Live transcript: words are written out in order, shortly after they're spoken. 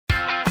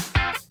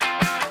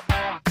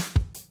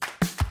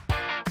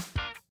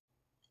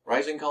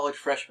rising college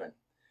freshmen,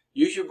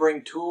 you should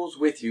bring tools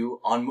with you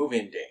on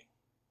move-in day.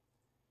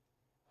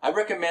 I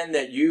recommend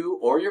that you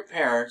or your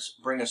parents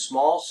bring a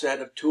small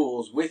set of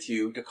tools with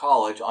you to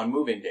college on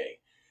move-in day.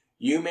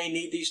 You may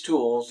need these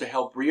tools to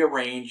help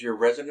rearrange your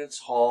residence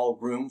hall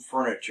room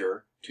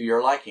furniture to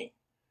your liking.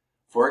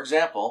 For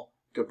example,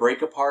 to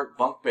break apart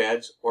bunk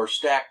beds or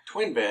stack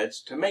twin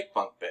beds to make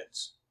bunk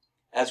beds,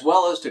 as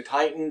well as to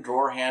tighten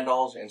drawer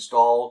handles,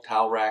 install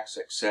towel racks,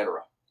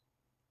 etc.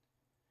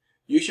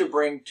 You should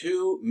bring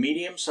 2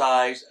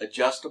 medium-sized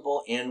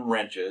adjustable end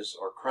wrenches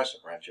or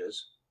crescent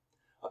wrenches,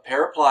 a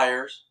pair of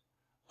pliers,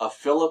 a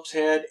Phillips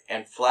head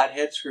and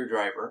flathead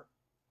screwdriver,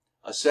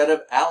 a set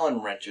of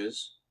Allen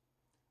wrenches,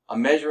 a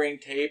measuring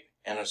tape,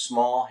 and a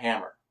small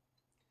hammer.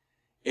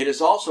 It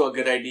is also a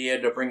good idea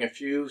to bring a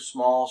few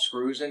small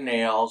screws and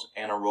nails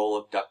and a roll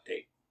of duct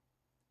tape.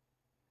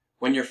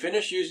 When you're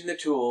finished using the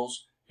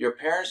tools, your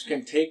parents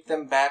can take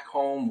them back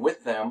home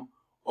with them,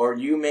 or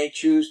you may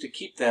choose to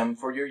keep them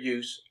for your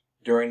use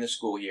during the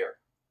school year.